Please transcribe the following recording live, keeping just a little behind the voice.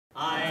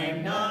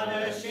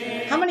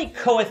How many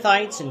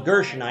Kohathites and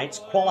Gershonites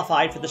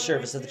qualified for the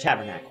service of the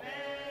tabernacle?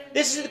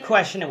 This is the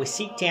question that we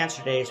seek to answer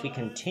today as we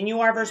continue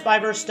our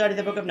verse-by-verse study of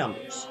the book of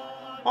Numbers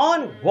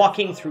on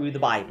Walking Through the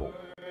Bible.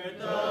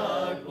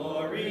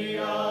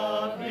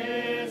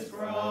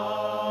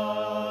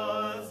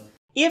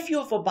 If you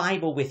have a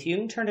Bible with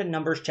you, turn to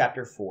Numbers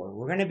chapter 4.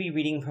 We're going to be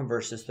reading from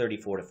verses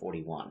 34 to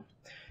 41.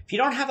 If you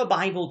don't have a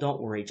Bible,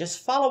 don't worry.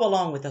 Just follow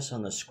along with us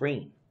on the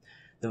screen.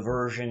 The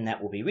version that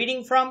we'll be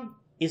reading from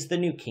is the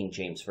New King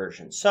James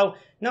Version. So,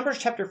 Numbers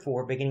chapter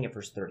 4, beginning at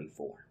verse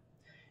 34.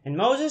 And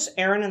Moses,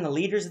 Aaron, and the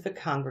leaders of the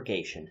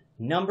congregation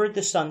numbered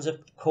the sons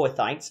of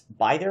Kohathites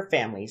by their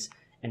families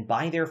and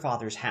by their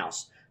father's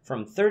house,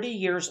 from 30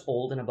 years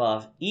old and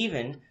above,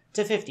 even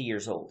to 50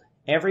 years old,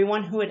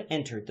 everyone who had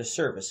entered the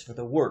service for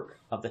the work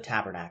of the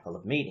tabernacle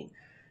of meeting.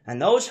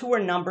 And those who were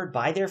numbered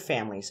by their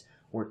families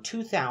were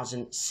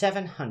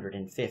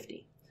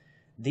 2,750.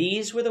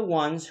 These were the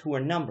ones who were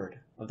numbered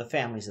of the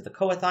families of the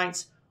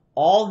Kohathites,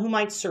 all who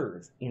might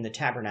serve in the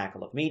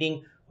tabernacle of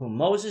meeting, whom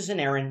Moses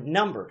and Aaron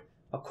numbered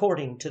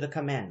according to the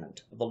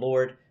commandment of the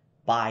Lord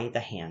by the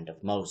hand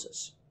of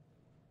Moses.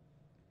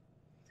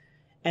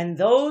 And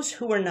those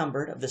who were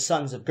numbered of the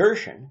sons of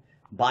Gershon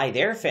by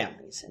their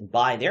families and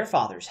by their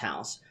father's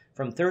house,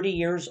 from 30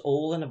 years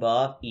old and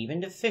above, even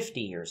to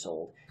 50 years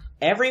old,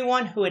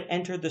 everyone who had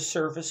entered the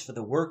service for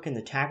the work in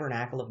the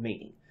tabernacle of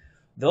meeting,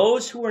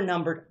 those who were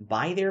numbered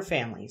by their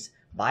families,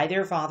 by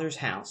their father's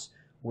house,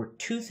 were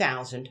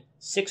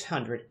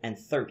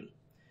 2,630.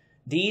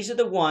 These are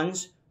the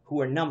ones who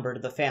were numbered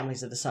of the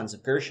families of the sons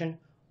of Gershon,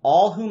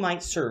 all who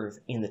might serve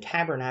in the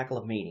tabernacle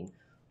of meeting,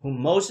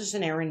 whom Moses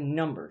and Aaron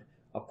numbered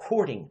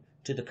according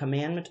to the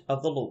commandment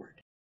of the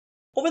Lord.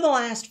 Over the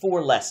last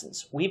 4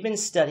 lessons, we've been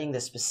studying the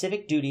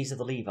specific duties of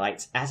the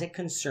Levites as it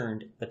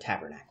concerned the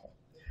tabernacle.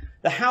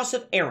 The house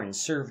of Aaron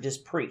served as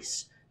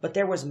priests, but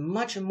there was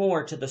much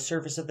more to the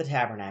service of the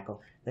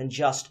tabernacle than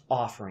just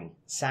offering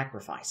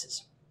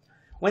sacrifices.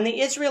 When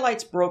the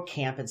Israelites broke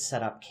camp and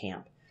set up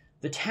camp,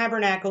 the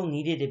tabernacle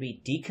needed to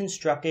be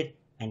deconstructed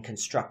and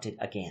constructed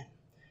again.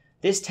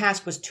 This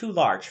task was too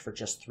large for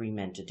just 3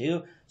 men to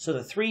do, so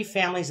the 3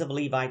 families of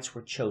Levites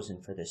were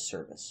chosen for this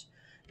service.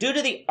 Due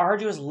to the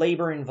arduous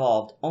labor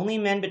involved, only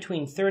men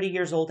between 30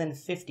 years old and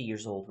 50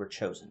 years old were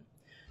chosen.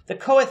 The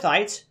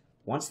Kohathites,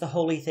 once the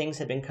holy things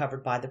had been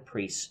covered by the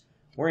priests,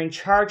 were in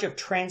charge of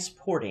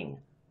transporting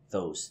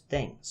those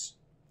things.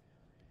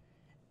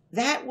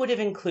 That would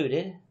have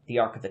included the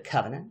Ark of the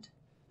Covenant,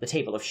 the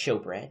table of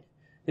showbread,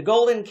 the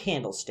golden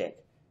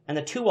candlestick, and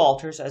the 2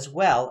 altars, as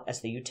well as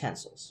the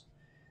utensils.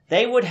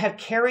 They would have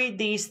carried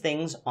these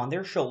things on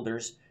their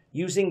shoulders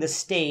using the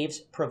staves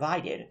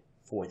provided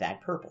for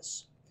that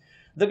purpose.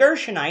 The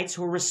Gershonites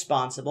were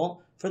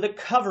responsible for the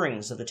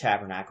coverings of the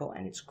tabernacle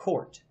and its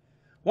court.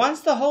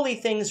 Once the holy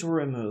things were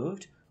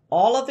removed,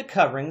 all of the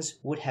coverings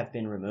would have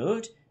been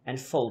removed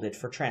and folded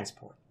for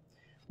transport.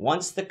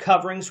 Once the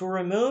coverings were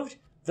removed,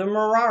 the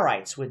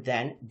Merarites would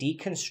then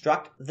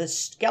deconstruct the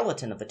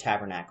skeleton of the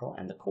tabernacle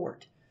and the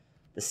court.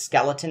 The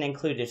skeleton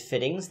included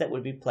fittings that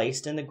would be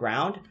placed in the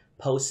ground,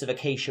 posts of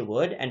acacia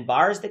wood, and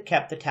bars that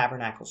kept the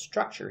tabernacle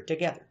structure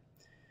together.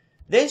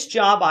 This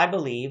job, I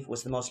believe,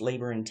 was the most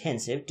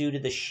labor-intensive due to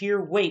the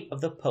sheer weight of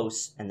the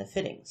posts and the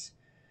fittings.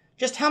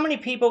 Just how many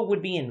people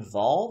would be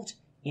involved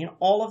in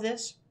all of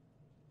this?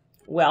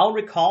 Well,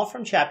 recall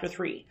from chapter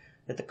 3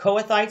 that the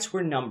Kohathites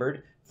were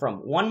numbered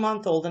from 1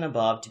 month old and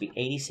above to be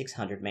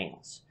 8,600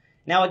 males.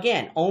 Now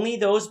again, only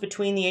those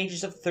between the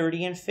ages of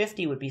 30 and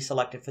 50 would be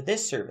selected for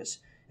this service,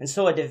 and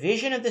so a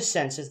division of the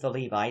census of the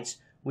Levites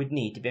would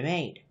need to be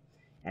made.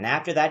 And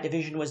after that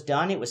division was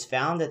done, it was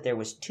found that there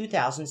was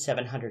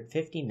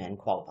 2,750 men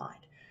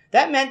qualified.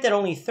 That meant that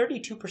only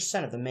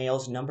 32% of the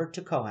males numbered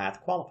to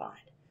Kohath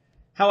qualified.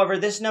 However,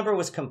 this number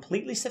was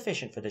completely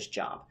sufficient for this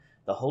job.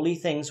 The holy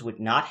things would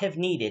not have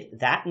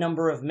needed that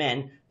number of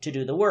men to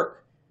do the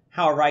work.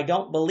 However, I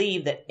don't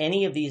believe that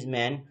any of these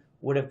men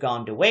would have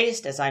gone to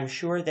waste, as I'm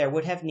sure there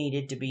would have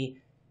needed to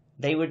be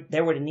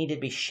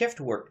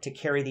shift work to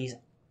carry these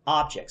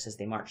objects as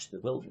they marched through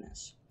the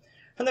wilderness.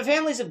 From the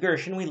families of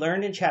Gershon, we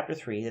learned in chapter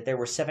 3 that there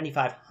were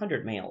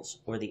 7,500 males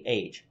over the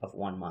age of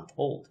 1 month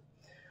old.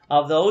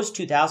 Of those,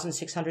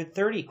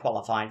 2,630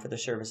 qualified for the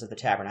service of the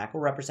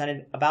tabernacle,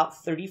 represented about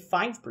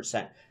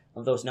 35%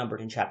 of those numbered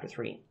in chapter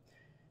 3.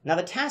 Now,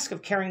 the task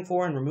of caring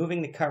for and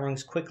removing the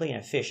coverings quickly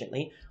and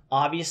efficiently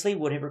obviously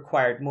would have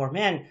required more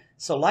men,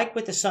 so like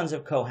with the sons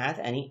of Kohath,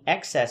 any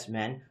excess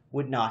men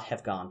would not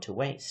have gone to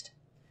waste.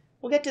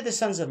 We'll get to the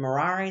sons of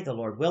Merari, the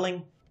Lord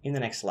willing, in the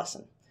next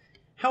lesson.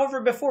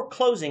 However, before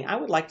closing, I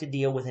would like to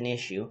deal with an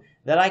issue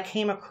that I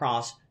came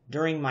across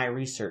during my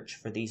research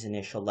for these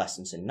initial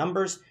lessons in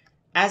Numbers,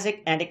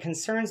 and it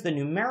concerns the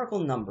numerical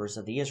numbers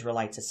of the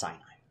Israelites at Sinai.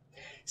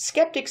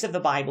 Skeptics of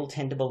the Bible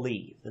tend to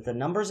believe that the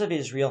numbers of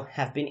Israel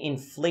have been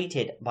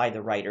inflated by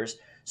the writers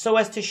so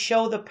as to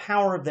show the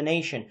power of the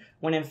nation,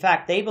 when in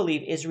fact they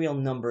believe Israel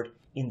numbered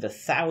in the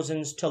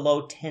thousands to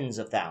low tens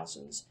of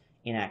thousands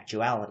in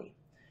actuality.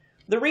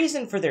 The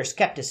reason for their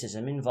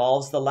skepticism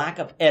involves the lack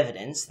of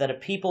evidence that a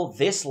people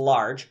this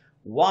large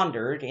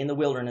wandered in the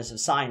wilderness of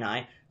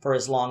Sinai for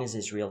as long as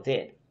Israel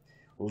did.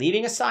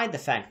 Leaving aside the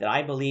fact that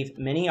I believe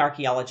many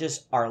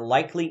archaeologists are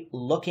likely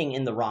looking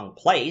in the wrong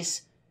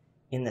place,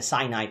 in the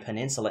Sinai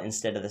Peninsula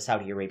instead of the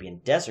Saudi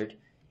Arabian desert,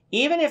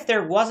 even if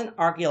there wasn't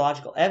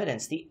archaeological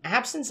evidence, the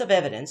absence of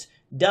evidence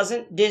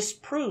doesn't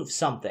disprove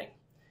something.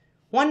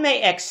 One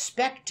may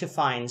expect to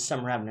find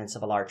some remnants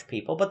of a large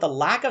people, but the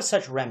lack of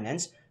such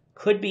remnants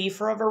could be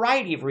for a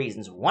variety of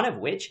reasons, one of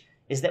which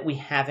is that we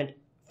haven't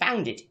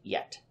found it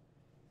yet.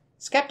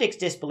 Skeptics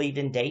disbelieved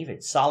in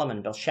David,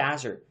 Solomon,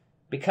 Belshazzar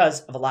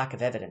because of a lack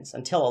of evidence,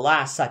 until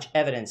alas, such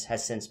evidence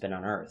has since been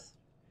unearthed.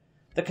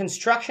 The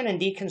construction and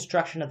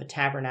deconstruction of the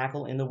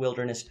tabernacle in the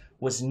wilderness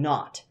was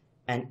not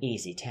an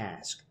easy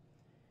task.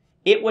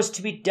 It was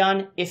to be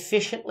done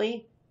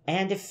efficiently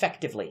and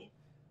effectively.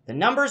 The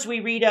numbers we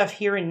read of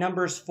here in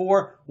Numbers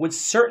 4 would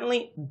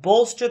certainly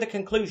bolster the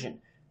conclusion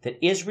that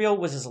Israel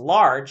was as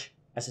large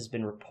as has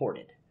been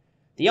reported.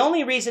 The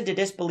only reason to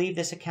disbelieve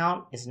this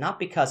account is not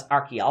because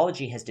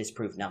archaeology has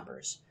disproved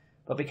numbers,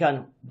 but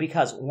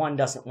because one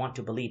doesn't want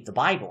to believe the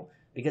Bible,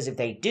 because if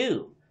they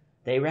do,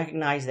 they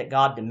recognize that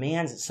God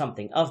demands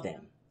something of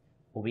them,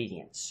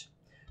 obedience.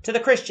 To the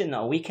Christian,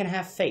 though, we can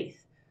have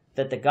faith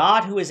that the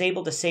God who is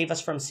able to save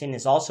us from sin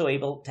is also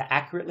able to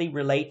accurately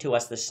relate to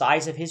us the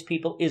size of his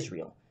people,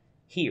 Israel,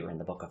 here in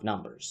the book of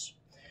Numbers.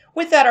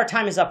 With that, our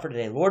time is up for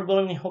today. Lord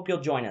willing, we hope you'll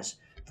join us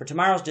for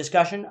tomorrow's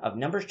discussion of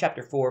Numbers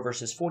chapter 4,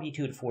 verses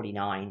 42 to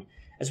 49,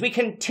 as we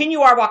continue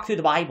our walk through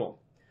the Bible,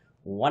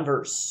 one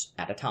verse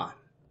at a time.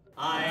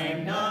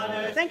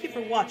 Thank you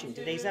for watching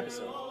today's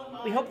episode.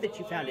 We hope that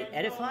you found it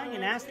edifying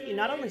and ask that you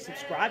not only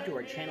subscribe to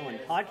our channel and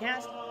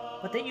podcast,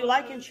 but that you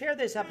like and share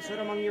this episode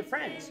among your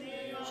friends,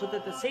 so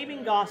that the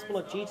saving gospel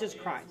of Jesus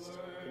Christ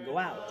can go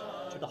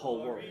out to the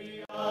whole world.